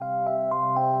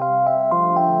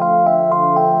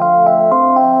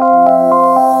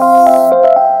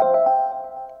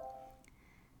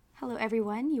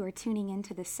everyone. You are tuning in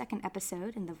to the second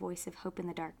episode in the Voice of Hope in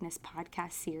the Darkness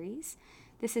podcast series.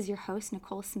 This is your host,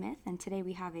 Nicole Smith, and today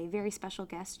we have a very special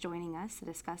guest joining us to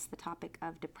discuss the topic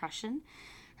of depression.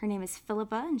 Her name is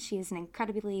Philippa, and she is an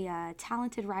incredibly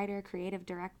talented writer, creative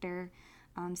director.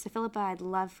 So Philippa, I'd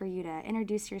love for you to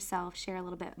introduce yourself, share a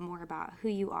little bit more about who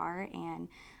you are, and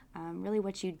really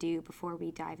what you do before we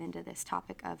dive into this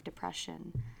topic of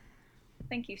depression.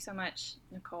 Thank you so much,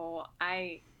 Nicole.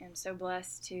 I am so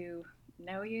blessed to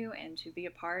know you and to be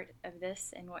a part of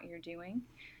this and what you're doing.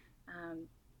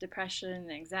 Depression,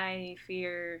 anxiety,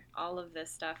 fear, all of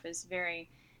this stuff is very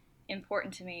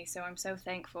important to me. So I'm so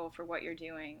thankful for what you're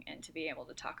doing and to be able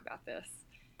to talk about this.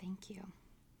 Thank you.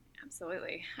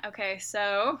 Absolutely. Okay,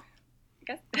 so I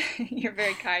guess you're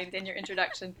very kind in your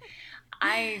introduction.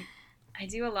 I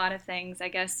do a lot of things. I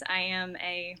guess I'm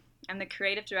the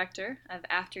creative director of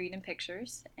After Eden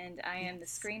Pictures, and I am the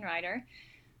screenwriter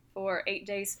for 8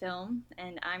 Days Film,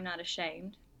 and I'm Not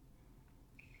Ashamed.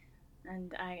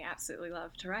 And I absolutely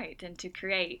love to write and to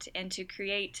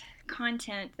create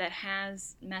content that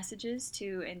has messages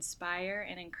to inspire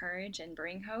and encourage and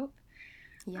bring hope,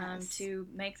 to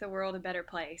make the world a better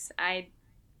place.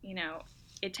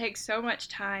 It takes so much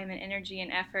time and energy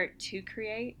and effort to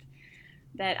create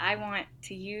that I want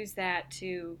to use that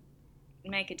to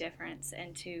make a difference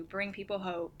and to bring people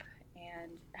hope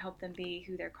and help them be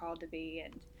who they're called to be.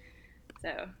 And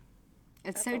so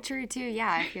it's so true too.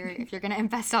 Yeah, if you're going to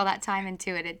invest all that time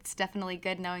into it, it's definitely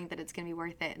good knowing that it's going to be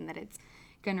worth it and that it's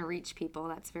going to reach people.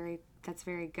 That's very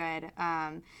good.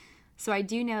 So I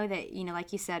do know that,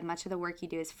 like you said, much of the work you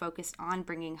do is focused on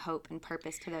bringing hope and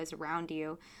purpose to those around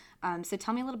you. So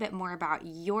tell me a little bit more about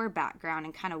your background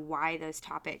and kind of why those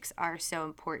topics are so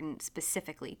important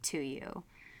specifically to you.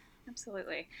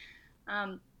 Absolutely.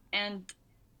 And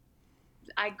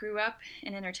I grew up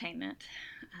in entertainment.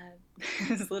 I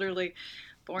was literally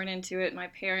born into it. My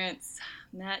parents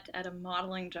met at a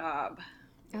modeling job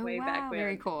way back when.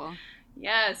 Very cool.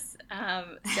 Yes.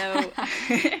 So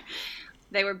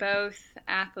they were both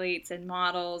athletes and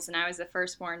models, and I was the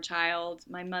firstborn child.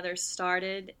 My mother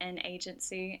started an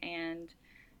agency and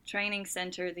training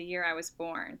center the year I was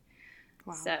born.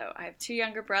 Wow. So I have 2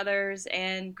 younger brothers,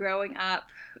 and growing up,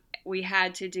 we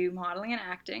had to do modeling and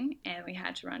acting, and we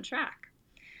had to run track.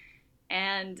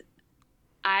 And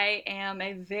I am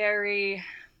a very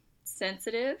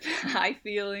sensitive,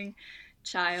 high-feeling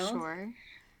child. Sure.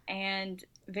 And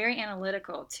very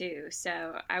analytical, too.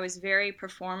 So I was very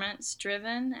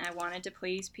performance-driven. I wanted to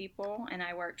please people, and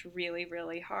I worked really,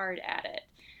 really hard at it.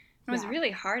 I was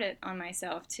really hard on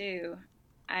myself, too.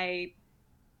 I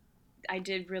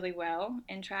did really well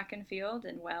in track and field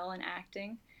and well in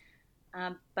acting.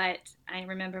 But I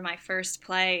remember my first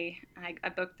play, I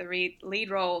booked the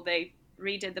lead role. They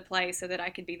redid the play so that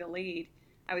I could be the lead.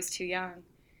 I was too young.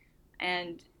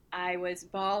 And I was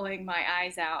bawling my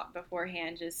eyes out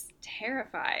beforehand, just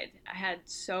terrified. I had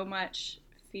so much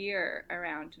fear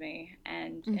around me.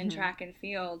 And in track and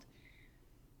field,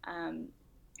 I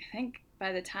think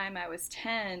by the time I was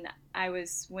 10, I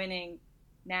was winning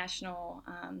national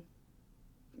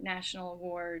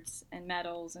awards and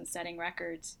medals and setting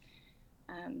records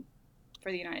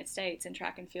for the United States in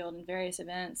track and field and various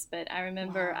events. But I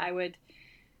remember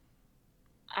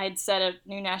I'd set a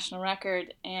new national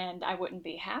record and I wouldn't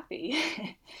be happy.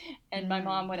 And my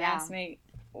mom would ask me,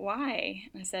 why?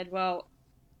 And I said, well,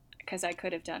 because I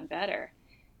could have done better.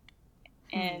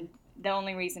 And the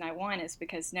only reason I won is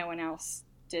because no one else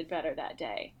did better that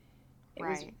day.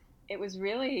 It was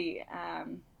really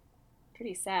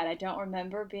pretty sad. I don't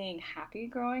remember being happy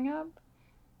growing up.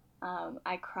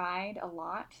 I cried a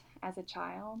lot as a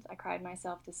child. I cried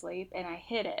myself to sleep, and I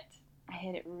hid it. I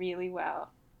hid it really well.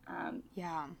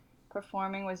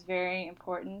 Performing was very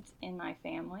important in my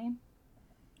family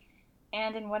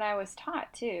and in what I was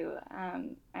taught, too.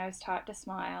 I was taught to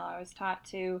smile. I was taught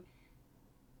to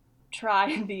try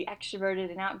and be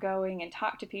extroverted and outgoing and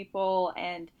talk to people,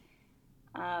 and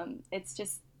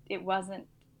it wasn't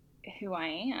who I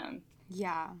am.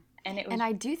 Yeah. And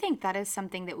I do think that is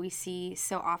something that we see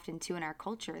so often too in our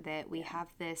culture, that we have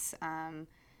this kind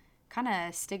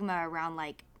of stigma around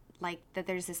like that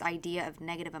there's this idea of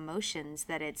negative emotions,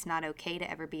 that it's not okay to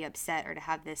ever be upset or to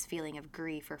have this feeling of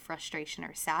grief or frustration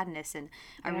or sadness. And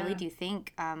I really do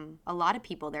think a lot of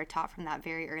people, they're taught from that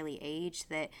very early age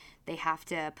that they have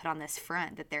to put on this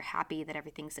front that they're happy, that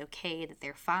everything's okay, that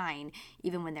they're fine,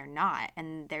 even when they're not.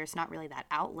 And there's not really that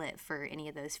outlet for any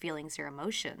of those feelings or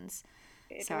emotions.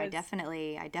 I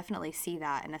definitely see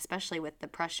that, and especially with the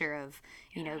pressure of,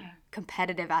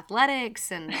 competitive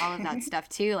athletics and all of that stuff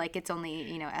too, like it's only,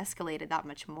 escalated that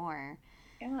much more.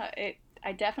 Yeah,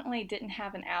 I definitely didn't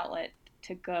have an outlet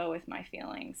to go with my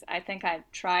feelings. I think I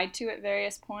tried to at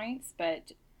various points,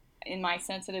 but in my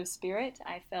sensitive spirit,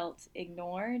 I felt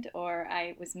ignored or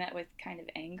I was met with kind of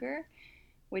anger,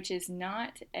 which is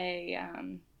not a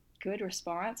good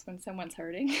response when someone's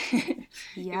hurting.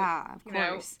 Yeah, of You know,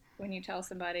 course. when you tell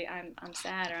somebody I'm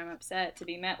sad or I'm upset, to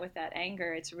be met with that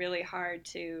anger, it's really hard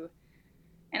to.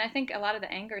 And I think a lot of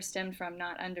the anger stemmed from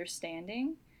not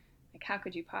understanding. Like, how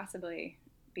could you possibly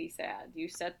be sad? You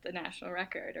set the national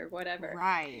record or whatever.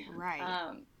 Right, right.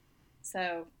 Um,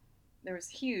 so there was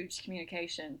huge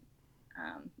communication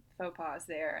faux pas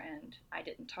there, and I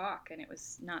didn't talk, and it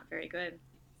was not very good.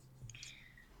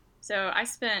 So I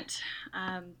spent,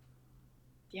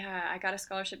 yeah, I got a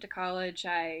scholarship to college.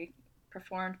 I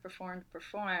performed,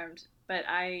 but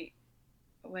I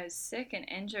was sick and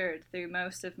injured through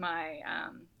most of my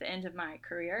the end of my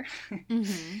career.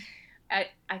 Mm-hmm.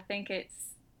 I think it's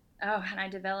and I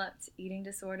developed eating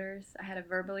disorders. I had a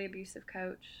verbally abusive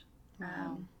coach. Wow.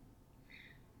 Um,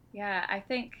 yeah, I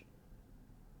think,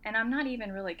 and I'm not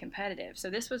even really competitive, so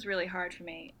this was really hard for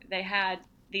me. They had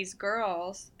these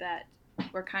girls that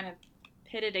were kind of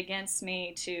pitted against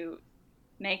me to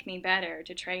make me better,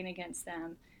 to train against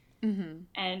them, Mm-hmm.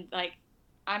 and like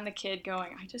I'm the kid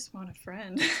going, I just want a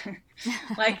friend.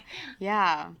 Like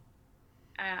Yeah.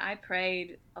 I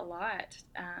prayed a lot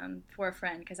for a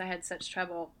friend because I had such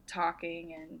trouble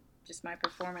talking and just my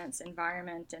performance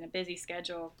environment and a busy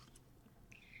schedule.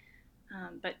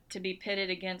 But to be pitted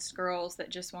against girls that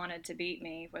just wanted to beat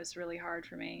me was really hard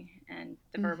for me. And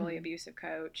the verbally Mm-hmm. abusive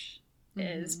coach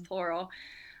is Mm-hmm. plural.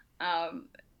 Um,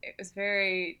 it was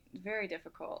very, very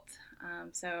difficult.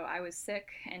 So I was sick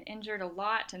and injured a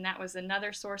lot, and that was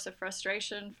another source of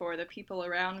frustration for the people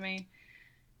around me.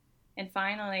 And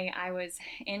finally, I was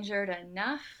injured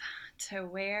enough to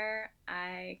where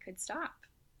I could stop.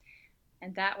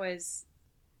 And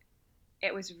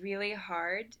it was really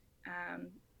hard um,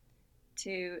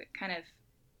 to kind of,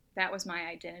 that was my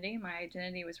identity. My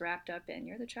identity was wrapped up in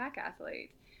you're the track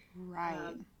athlete,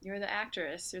 Right. you're the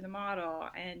actress, you're the model.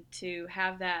 And to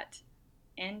have that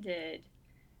ended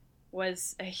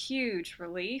was a huge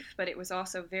relief, but it was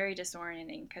also very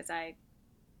disorienting because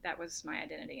that was my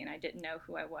identity and I didn't know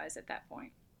who I was at that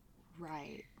point.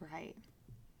 Right, right.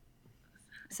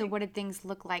 I So, think what did things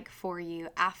look like for you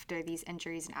after these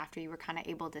injuries and after you were kind of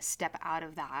able to step out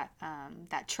of that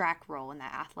track role and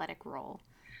that athletic role?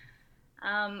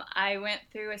 I went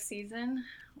through a season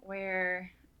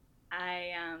where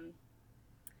I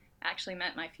actually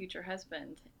met my future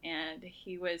husband, and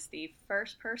he was the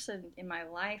first person in my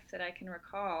life that I can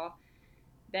recall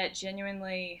that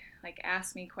genuinely like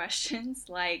asked me questions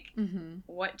like, Mm-hmm.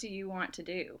 "What do you want to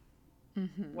do?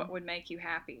 Mm-hmm. What would make you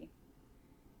happy?"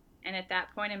 And at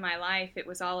that point in my life, it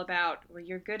was all about, well,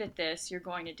 you're good at this, you're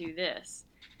going to do this.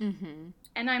 Mm-hmm.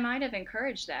 And I might have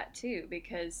encouraged that too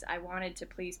because I wanted to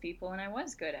please people and I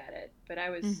was good at it, but I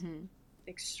was Mm-hmm.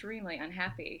 extremely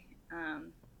unhappy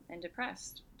and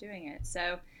depressed doing it.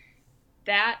 So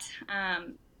that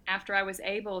after I was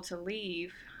able to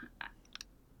leave,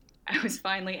 I was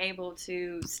finally able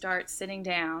to start sitting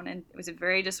down, and it was a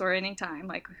very disorienting time.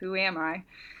 Like, who am I?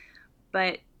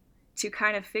 But to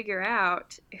kind of figure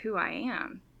out who I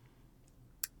am.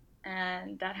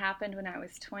 And that happened when I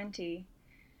was 20.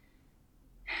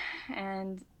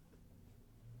 And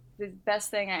the best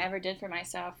thing I ever did for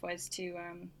myself was to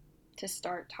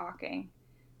start talking.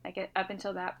 Like up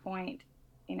until that point,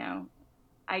 you know,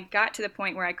 I got to the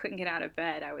point where I couldn't get out of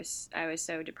bed. I was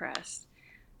so depressed,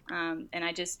 and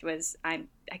I just was I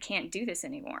can't do this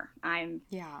anymore.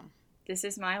 Yeah. This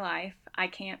is my life. I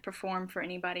can't perform for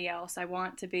anybody else. I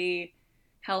want to be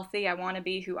healthy. I want to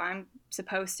be who I'm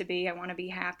supposed to be. I want to be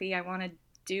happy. I want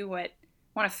to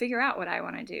want to figure out what I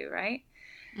want to do, right?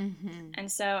 Mm-hmm.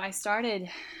 And so I started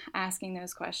asking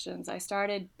those questions. I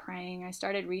started praying. I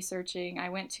started researching. I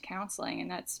went to counseling,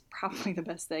 and that's probably the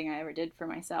best thing I ever did for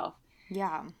myself.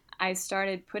 Yeah. I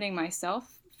started putting myself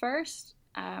first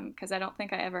because I don't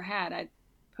think I ever had. I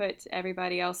put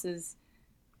everybody else's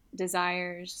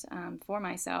desires for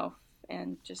myself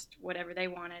and just whatever they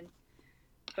wanted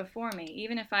before me.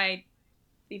 Even if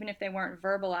they weren't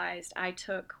verbalized, I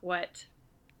took what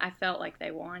I felt like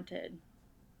they wanted.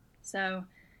 So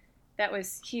that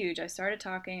was huge. I started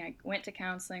talking. I went to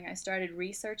counseling. I started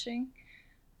researching.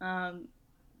 Um,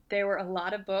 there were a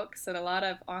lot of books and a lot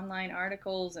of online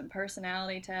articles and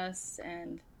personality tests.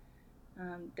 And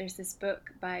there's this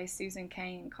book by Susan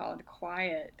Cain called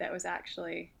Quiet that was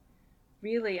actually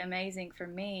really amazing for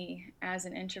me as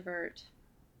an introvert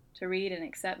to read and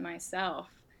accept myself.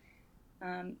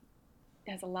 Um,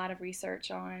 it has a lot of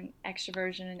research on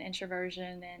extroversion and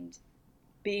introversion and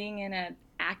being in a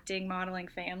acting modeling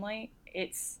family,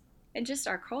 it's and just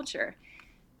our culture.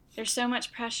 There's so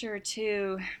much pressure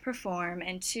to perform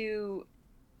and to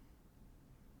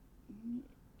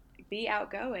be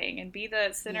outgoing and be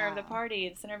the center of the Yeah. party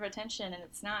and center of attention, and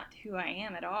it's not who I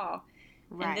am at all.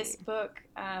 And this Right. book,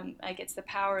 like it's the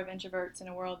power of introverts in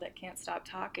a world that can't stop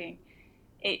talking.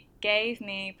 It gave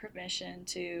me permission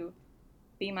to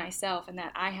be myself and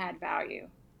that I had value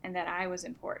and that I was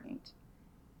important.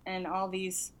 And all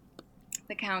these,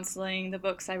 the counseling, the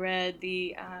books I read,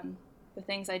 the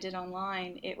things I did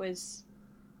online,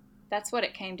 that's what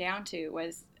it came down to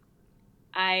was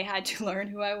I had to learn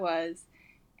who I was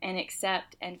and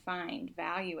accept and find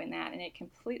value in that. And it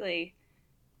completely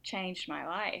changed my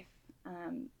life.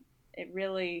 It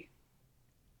really,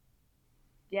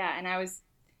 yeah, and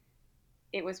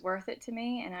it was worth it to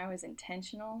me, and I was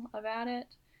intentional about it.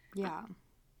 Yeah.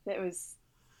 It was,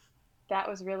 that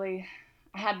was really,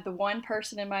 I had the one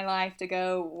person in my life to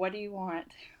go, what do you want?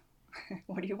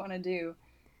 What do you want to do?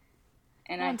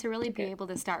 And Well, I and to really took be it. able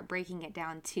to start breaking it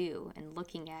down too and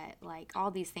looking at like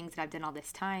all these things that I've done all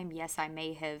this time. Yes, I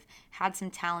may have had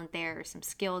some talent there or some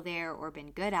skill there or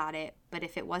been good at it, but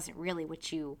if it wasn't really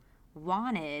what you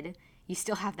wanted, you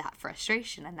still have that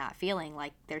frustration and that feeling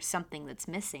like there's something that's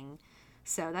missing.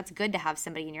 So that's good to have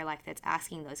somebody in your life that's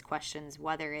asking those questions,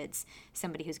 whether it's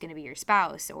somebody who's going to be your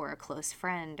spouse or a close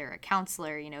friend or a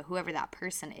counselor, whoever that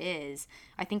person is.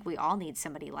 I think we all need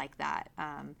somebody like that,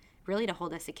 really to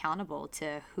hold us accountable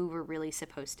to who we're really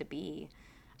supposed to be.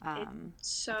 It's I think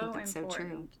so that's so true.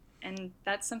 important. And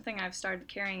that's something I've started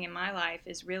carrying in my life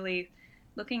is really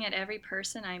looking at every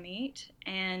person I meet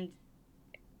and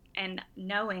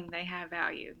knowing they have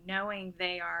value, knowing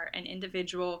they are an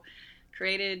individual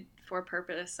created for a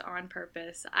purpose, on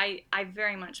purpose. I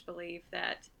very much believe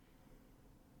that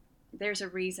there's a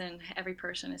reason every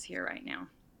person is here right now.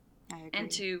 I And agree.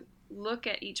 to look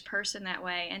at each person that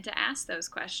way and to ask those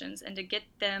questions and to get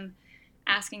them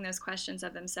asking those questions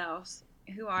of themselves.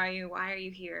 Who are you? Why are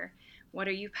you here? What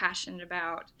are you passionate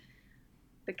about?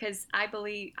 Because I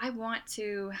believe I want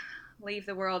to leave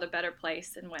the world a better place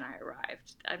than when I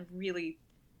arrived. I'm really,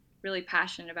 really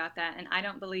passionate about that. And I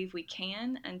don't believe we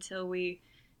can until we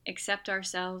accept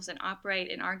ourselves and operate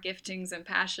in our giftings and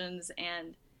passions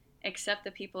and accept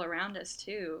the people around us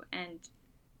too and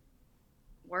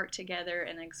work together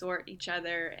and exhort each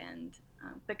other. And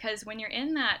because when you're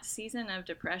in that season of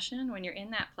depression, when you're in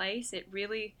that place, it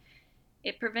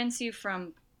prevents you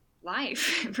from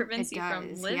life. It prevents It you from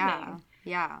does. Yeah. living.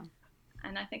 Yeah.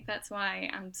 And I think that's why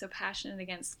I'm so passionate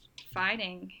against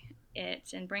fighting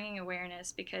it and bringing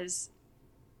awareness because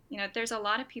there's a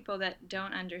lot of people that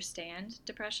don't understand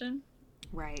depression.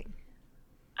 Right.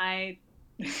 I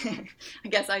I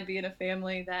guess I'd be in a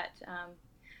family that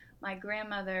my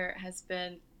grandmother has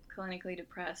been clinically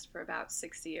depressed for about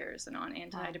 6 years and on Wow.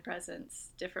 antidepressants,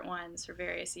 different ones for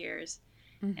various years.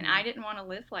 And Mm-hmm. I didn't want to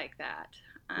live like that.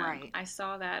 Right. I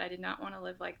saw that. I did not want to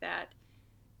live like that.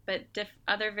 But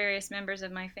other various members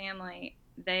of my family,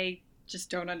 they just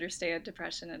don't understand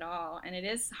depression at all. And it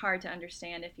is hard to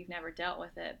understand if you've never dealt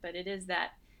with it. But it is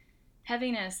that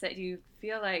heaviness that you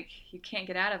feel like you can't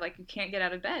get out of, like you can't get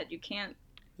out of bed. You can't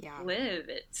Yeah. live.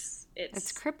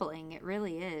 It's crippling. It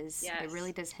really is. It really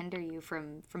Yes. does hinder you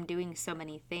from doing so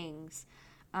many things.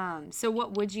 So,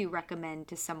 what would you recommend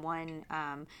to someone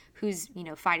who's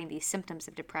fighting these symptoms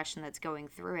of depression that's going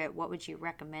through it? What would you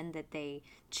recommend that they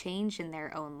change in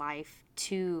their own life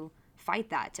to fight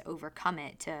that, to overcome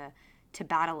it, to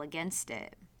battle against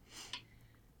it?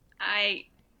 I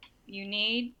you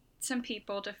need some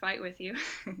people to fight with you.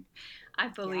 I Yeah.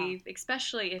 believe,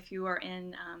 especially if you are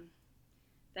in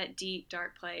that deep,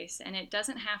 dark place. And it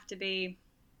doesn't have to be.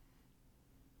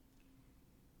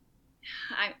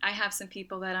 I have some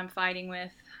people that I'm fighting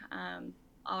with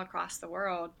all across the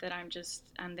world that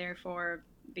I'm there for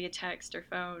via text or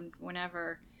phone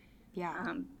whenever.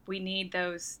 Yeah. We need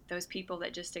those people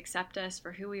that just accept us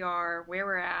for who we are, where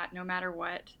we're at, no matter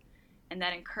what, and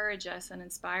that encourage us and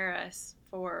inspire us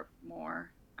for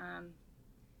more.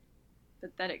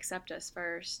 That accept us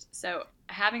first. So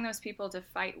having those people to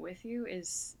fight with you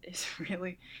is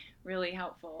really, really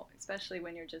helpful, especially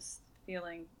when you're just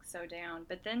feeling so down.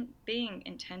 But then being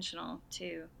intentional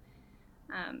too.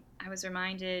 I was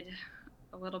reminded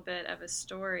a little bit of a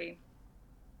story.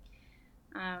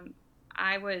 Um,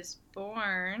 I was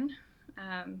born.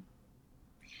 Um,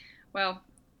 well,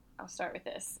 I'll start with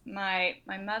this. My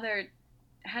mother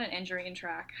had an injury in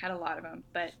track, had a lot of them,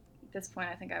 but at this point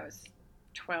I think I was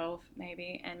 12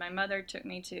 maybe, and my mother took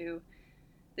me to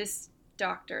this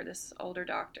doctor, this older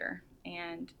doctor,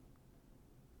 and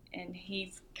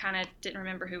he kind of didn't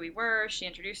remember who we were. She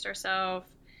introduced herself,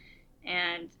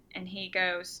 and he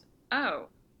goes, "Oh,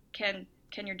 can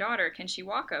your daughter, can she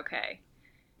walk okay?"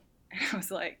 And I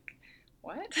was like,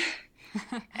 "What?"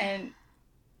 and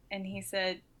he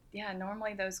said, "Yeah,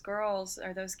 normally those girls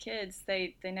or those kids,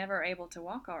 they never are able to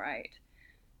walk all right."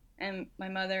 And my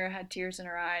mother had tears in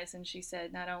her eyes, and she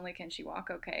said, not only can she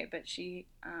walk okay, but she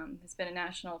has been a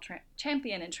national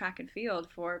champion in track and field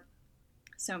for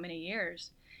so many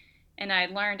years. And I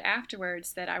learned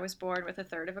afterwards that I was born with a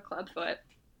third of a club foot.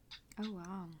 Oh,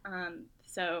 wow.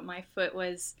 So my foot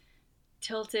was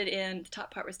tilted in, the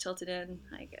top part was tilted in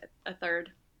like a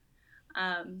third.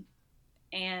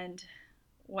 And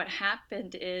what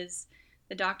happened is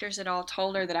the doctors had all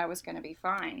told her that I was going to be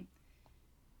fine,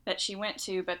 that she went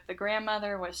to, but the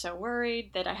grandmother was so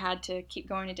worried that I had to keep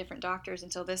going to different doctors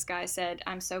until this guy said,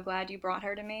 "I'm so glad you brought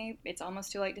her to me. It's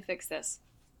almost too late to fix this."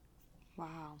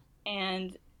 Wow.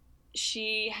 And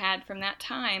she had, from that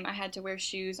time, I had to wear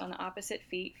shoes on the opposite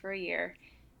feet for a year.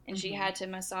 And she had to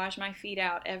massage my feet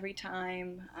out every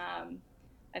time.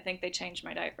 I think they changed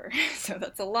my diaper. So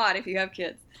that's a lot if you have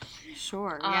kids.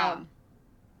 Sure, yeah.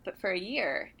 But for a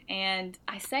year. And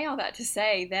I say all that to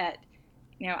say that,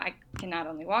 I can not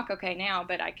only walk okay now,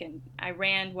 but I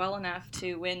ran well enough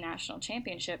to win national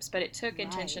championships, but it took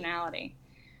intentionality.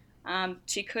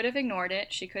 She could have ignored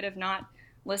it. She could have not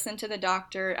listened to the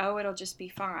doctor. Oh, it'll just be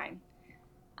fine.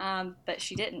 But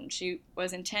she didn't. She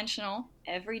was intentional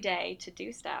every day to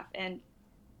do stuff and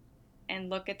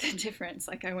look at the difference.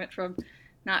 Like, I went from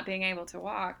not being able to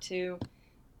walk to,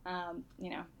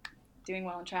 doing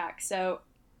well in track. So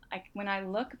when I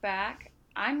look back,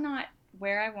 I'm not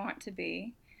where I want to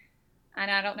be, and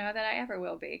I don't know that I ever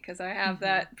will be, because I have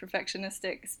that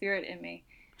perfectionistic spirit in me.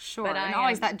 Sure, and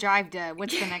always that drive to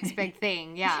what's the next big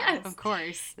thing. Yeah, yes. Of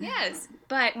course. Yes,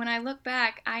 but when I look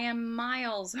back, I am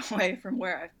miles away from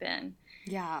where I've been.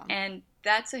 Yeah. And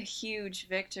that's a huge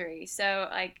victory. So,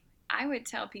 I would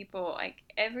tell people,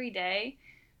 every day,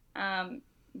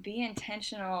 be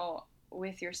intentional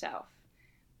with yourself.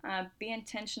 Be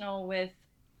intentional with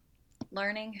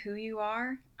learning who you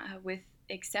are, with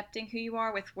accepting who you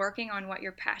are, with working on what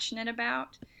you're passionate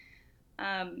about.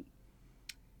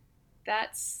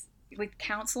 That's with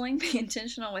counseling. Be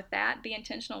intentional with that. Be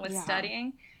intentional with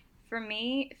studying. For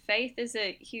me, faith is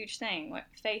a huge thing.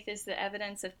 Faith is the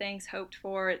evidence of things hoped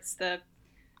for. It's the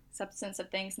substance of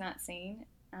things not seen.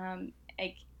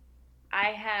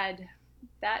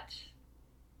 That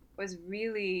was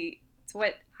really, it's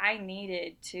what I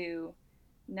needed to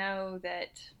know,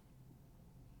 that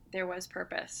there was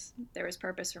purpose. There was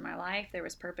purpose for my life. There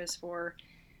was purpose for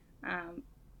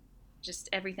just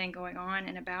everything going on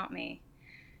and about me.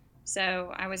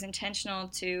 So I was intentional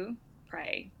to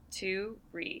pray, to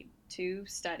read, to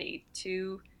study,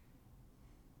 to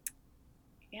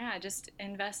just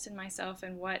invest in myself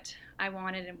and what I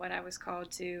wanted and what I was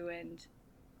called to. And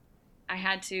I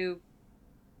had to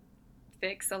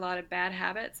fix a lot of bad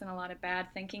habits and a lot of bad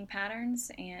thinking patterns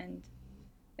and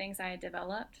things I had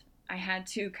developed. I had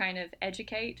to kind of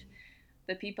educate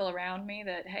the people around me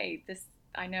that, hey,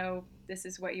 I know this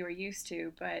is what you were used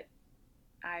to, but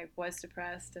I was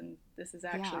depressed, and this is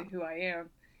actually who I am,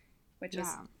 which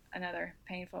was another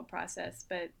painful process,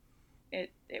 but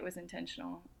it was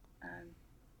intentional.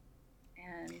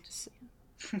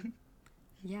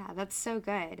 Yeah, that's so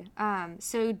good.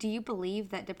 So do you believe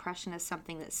that depression is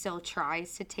something that still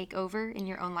tries to take over in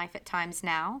your own life at times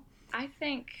now? I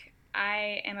think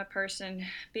I am a person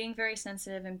being very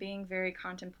sensitive and being very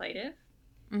contemplative.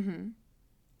 Mm-hmm.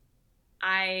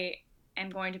 I am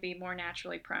going to be more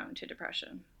naturally prone to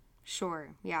depression. Sure,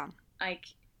 yeah. I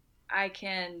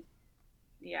can,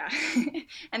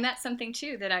 and that's something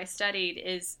too that I studied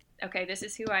is, okay, this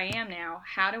is who I am now.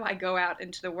 How do I go out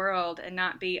into the world and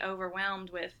not be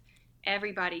overwhelmed with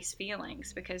everybody's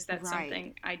feelings? Because that's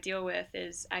something I deal with,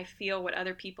 is I feel what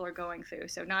other people are going through.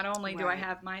 So not only do I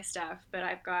have my stuff, but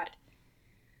I've got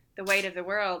the weight of the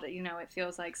world, it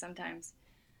feels like sometimes.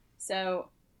 So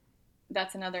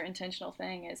that's another intentional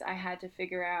thing, is I had to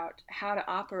figure out how to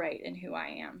operate in who I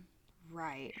am.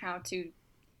 Right. How to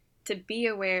be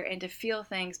aware and to feel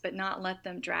things, but not let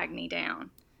them drag me down.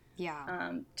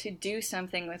 Yeah. To do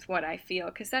something with what I feel,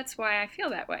 because that's why I feel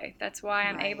that way. That's why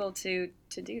I'm able to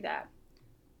do that.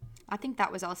 I think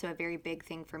that was also a very big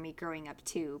thing for me growing up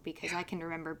too, because I can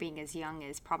remember being as young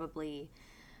as probably,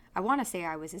 I want to say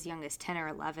I was as young as 10 or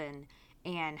 11,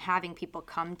 and having people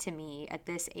come to me at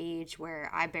this age where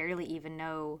I barely even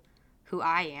know who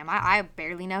I am. I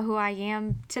barely know who I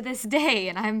am to this day,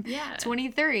 and I'm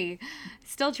 23,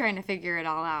 still trying to figure it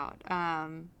all out.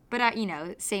 But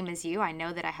I, same as you, I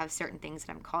know that I have certain things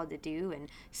that I'm called to do and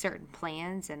certain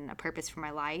plans and a purpose for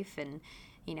my life. And,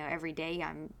 every day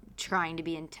I'm trying to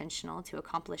be intentional to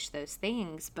accomplish those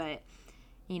things. But,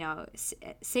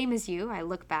 same as you, I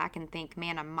look back and think,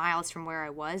 man, I'm miles from where I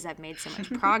was. I've made so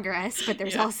much progress, but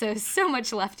there's also so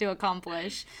much left to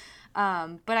accomplish.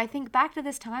 But I think back to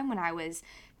this time when I was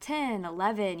 10,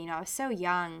 11, I was so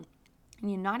young,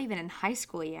 not even in high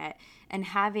school yet, and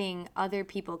having other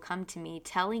people come to me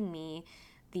telling me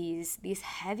these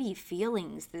heavy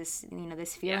feelings, this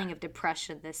feeling of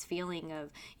depression, this feeling of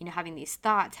having these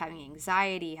thoughts, having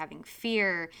anxiety, having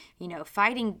fear,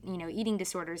 fighting eating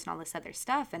disorders and all this other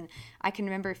stuff. And I can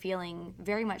remember feeling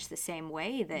very much the same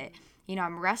way, that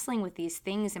I'm wrestling with these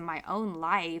things in my own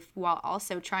life while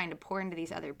also trying to pour into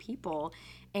these other people.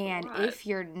 And if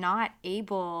you're not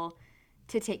able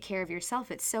to take care of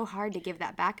yourself, it's so hard to give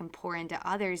that back and pour into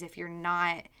others if you're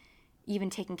not even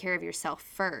taking care of yourself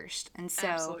first. And so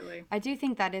Absolutely. I do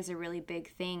think that is a really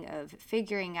big thing of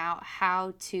figuring out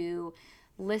how to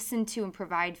listen to and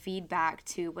provide feedback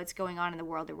to what's going on in the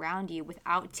world around you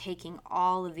without taking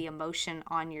all of the emotion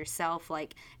on yourself,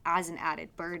 like as an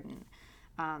added burden.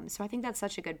 So I think that's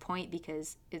such a good point,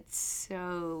 because it's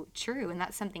so true. And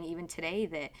that's something even today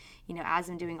that, as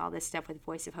I'm doing all this stuff with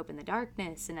Voice of Hope in the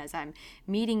Darkness, and as I'm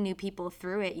meeting new people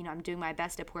through it, I'm doing my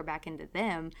best to pour back into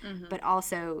them, but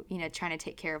also, trying to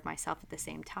take care of myself at the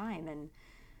same time. And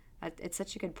it's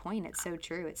such a good point. It's so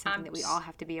true. It's something that we all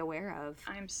have to be aware of.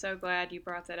 I'm so glad you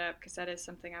brought that up, because that is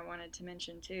something I wanted to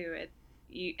mention too.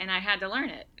 And I had to learn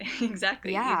it.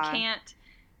 Exactly. Yeah. You can't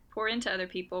pour into other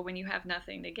people when you have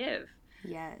nothing to give.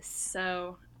 Yes.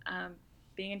 So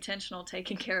being intentional,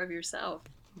 taking care of yourself,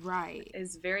 right,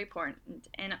 is very important.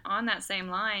 And on that same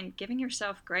line, giving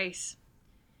yourself grace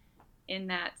in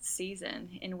that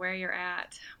season, in where you're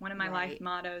at. One of my life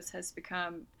mottos has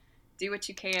become, do what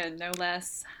you can, no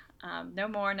less, no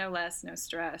more, no less, no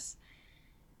stress.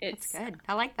 That's good.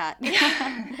 I like that.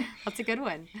 That's a good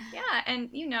one. Yeah,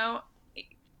 and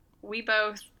we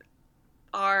both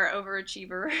are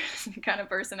overachiever kind of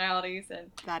personalities, and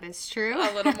that is true.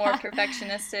 A little more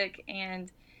perfectionistic,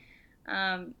 and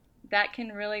that can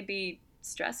really be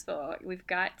stressful. We've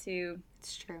got to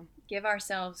it's true. Give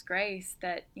ourselves grace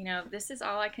that this is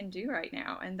all I can do right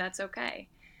now, and that's okay.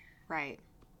 Right.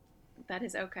 That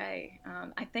is okay.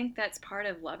 I think that's part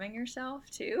of loving yourself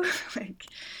too.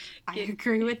 I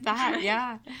agree with that.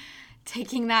 Yeah.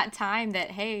 Taking that time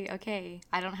that, hey, okay,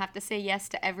 I don't have to say yes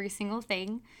to every single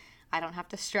thing. I don't have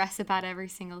to stress about every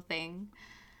single thing.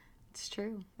 It's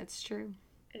true. It's true.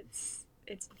 It's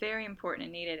very important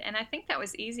and needed. And I think that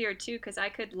was easier too, because I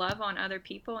could love on other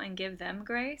people and give them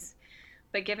grace,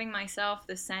 but giving myself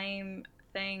the same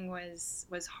thing was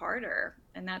harder,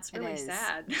 and that's really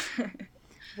sad.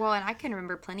 Well, and I can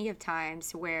remember plenty of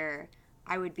times where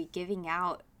I would be giving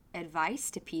out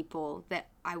advice to people that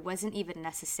I wasn't even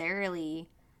necessarily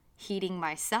heeding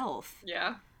myself.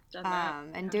 Yeah.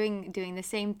 And doing the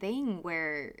same thing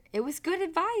where it was good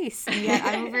advice, and yet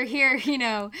I'm over here,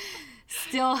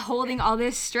 still holding all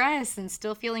this stress and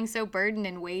still feeling so burdened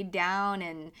and weighed down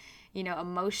and,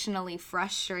 emotionally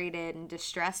frustrated and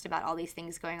distressed about all these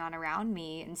things going on around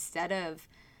me, instead of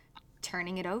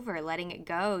turning it over, letting it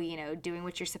go, doing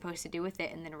what you're supposed to do with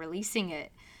it and then releasing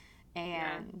it.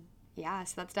 And yeah,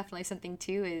 so that's definitely something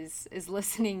too, is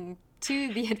listening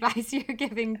to the advice you're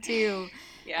giving too.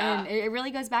 Yeah. And it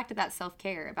really goes back to that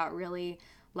self-care, about really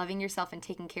loving yourself and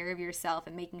taking care of yourself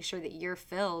and making sure that you're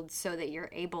filled so that you're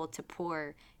able to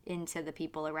pour into the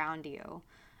people around you.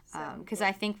 Because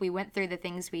I think we went through the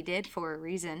things we did for a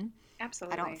reason.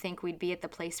 Absolutely. I don't think we'd be at the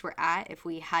place we're at if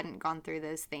we hadn't gone through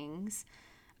those things.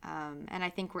 And I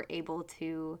think we're able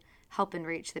to help and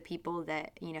reach the people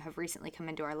that, have recently come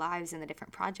into our lives and the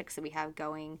different projects that we have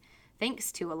going,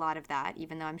 thanks to a lot of that,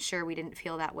 even though I'm sure we didn't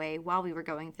feel that way while we were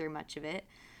going through much of it.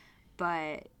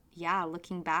 But yeah,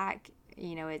 looking back,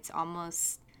 it's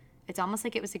almost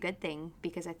like it was a good thing,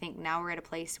 because I think now we're at a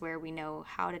place where we know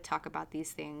how to talk about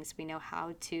these things. We know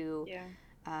how to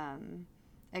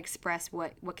express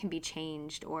what can be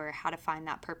changed, or how to find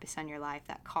that purpose on your life,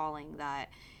 that calling, that,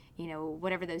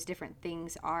 whatever those different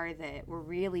things are that we're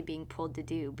really being pulled to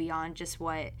do beyond just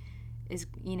what is,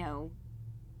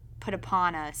 put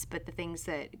upon us, but the things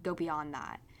that go beyond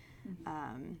that.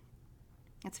 Mm-hmm.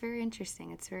 That's very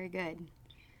interesting. It's very good.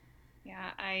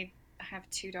 Yeah, I have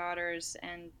 2 daughters,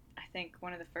 and I think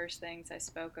one of the first things I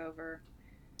spoke over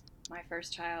my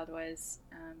first child was,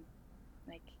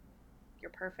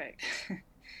 you're perfect.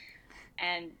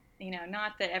 And,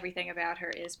 not that everything about her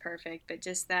is perfect, but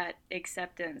just that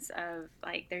acceptance of,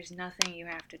 there's nothing you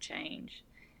have to change.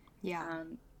 Yeah.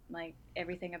 like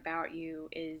everything about you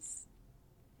is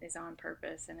on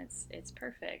purpose, and it's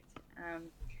perfect.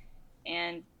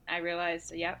 And I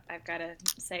realized, yep, I've got to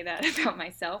say that about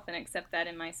myself and accept that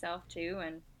in myself too.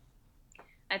 And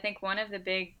I think one of the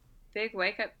big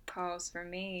wake up calls for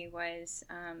me was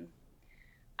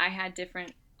I had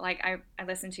different, like, I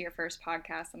listened to your first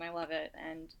podcast and I love it.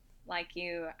 And like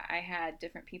you, I had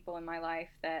different people in my life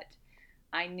that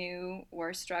I knew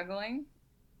were struggling,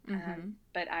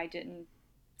 but I didn't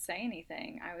say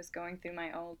anything. I was going through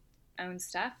my own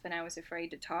stuff, and I was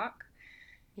afraid to talk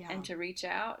and to reach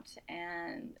out.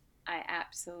 And I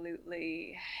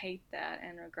absolutely hate that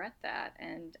and regret that.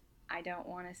 And I don't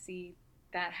want to see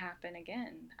that happen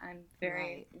again. I'm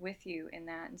very with you in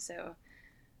that. And so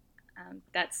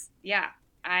that's, yeah,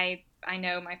 I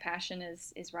know my passion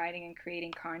is writing and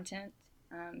creating content.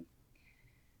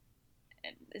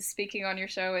 Speaking on your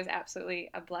show is absolutely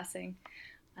a blessing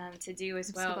to do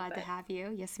as well. I'm so glad to have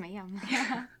you. Yes, ma'am.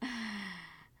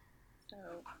 So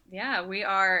yeah, we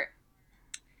are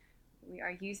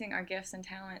using our gifts and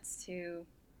talents to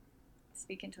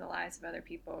speak into the lives of other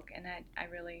people, and I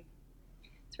really,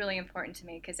 it's really important to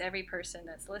me, because every person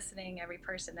that's listening, every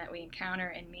person that we encounter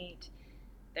and meet,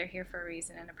 they're here for a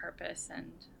reason and a purpose,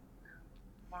 and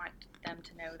want them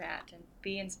to know that and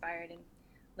be inspired and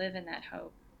live in that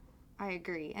hope. I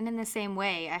agree. And in the same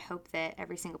way, I hope that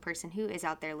every single person who is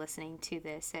out there listening to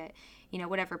this at,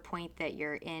 whatever point that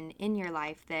you're in your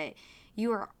life, that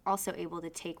you are also able to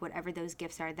take whatever those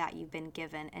gifts are that you've been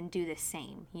given and do the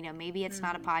same. Maybe it's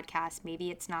not a podcast,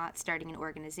 maybe it's not starting an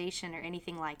organization or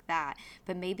anything like that,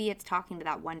 but maybe it's talking to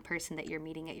that one person that you're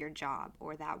meeting at your job,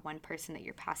 or that one person that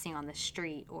you're passing on the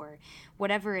street, or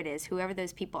whatever it is, whoever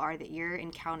those people are that you're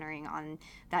encountering on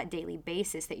that daily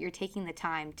basis, that you're taking the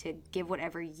time to give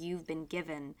whatever you've been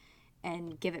given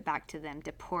and give it back to them,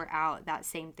 to pour out that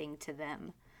same thing to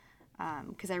them.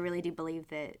 Because I really do believe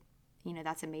that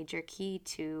that's a major key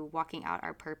to walking out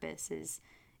our purpose, is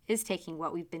taking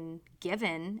what we've been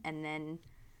given and then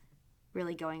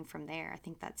really going from there. I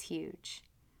think that's huge.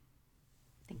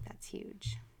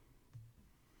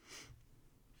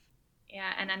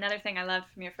 Yeah, and another thing I loved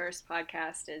from your first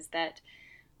podcast is that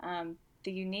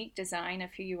the unique design of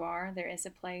who you are, there is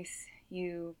a place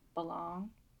you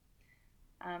belong.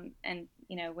 And,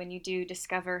 when you do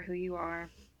discover who you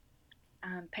are,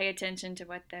 pay attention to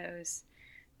what those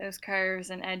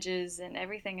curves and edges and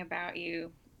everything about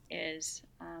you is,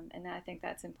 and I think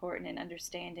that's important in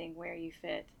understanding where you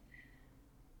fit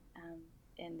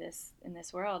in this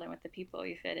world, and with the people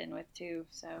you fit in with too.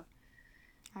 So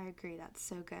I agree. That's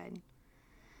so good.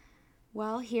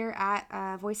 Well, here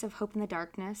at Voice of Hope in the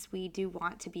Darkness, we do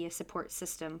want to be a support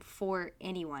system for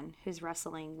anyone who's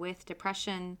wrestling with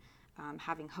depression,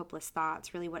 having hopeless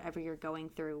thoughts, really whatever you're going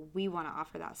through. We want to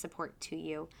offer that support to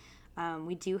you.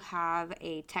 We do have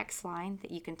a text line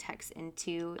that you can text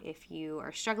into if you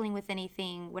are struggling with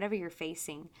anything, whatever you're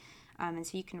facing. And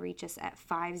so you can reach us at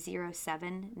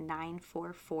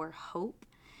 507-944-HOPE.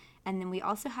 And then we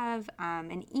also have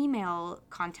an email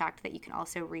contact that you can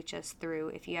also reach us through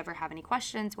if you ever have any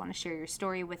questions, want to share your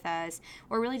story with us,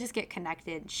 or really just get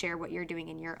connected, share what you're doing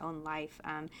in your own life.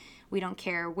 We don't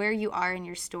care where you are in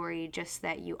your story, just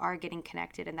that you are getting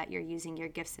connected and that you're using your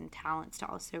gifts and talents to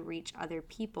also reach other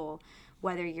people,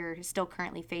 whether you're still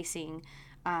currently facing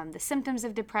the symptoms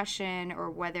of depression, or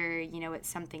whether it's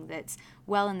something that's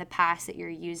well in the past that you're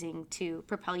using to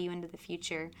propel you into the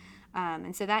future.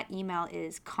 And so that email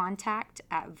is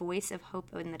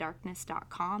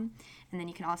contact@voiceofhopeinthedarkness.com. And then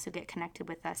you can also get connected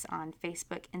with us on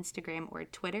Facebook, Instagram, or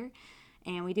Twitter.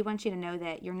 And we do want you to know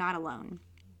that you're not alone.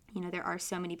 There are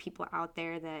so many people out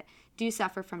there that do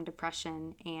suffer from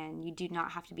depression, and you do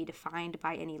not have to be defined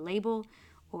by any label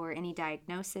or any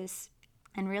diagnosis.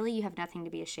 And really, you have nothing to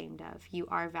be ashamed of. You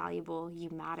are valuable, you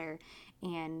matter,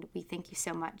 and we thank you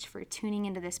so much for tuning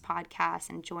into this podcast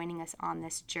and joining us on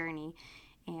this journey.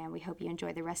 And we hope you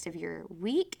enjoy the rest of your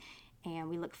week, and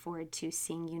we look forward to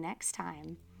seeing you next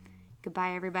time.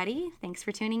 Goodbye, everybody. Thanks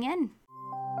for tuning in.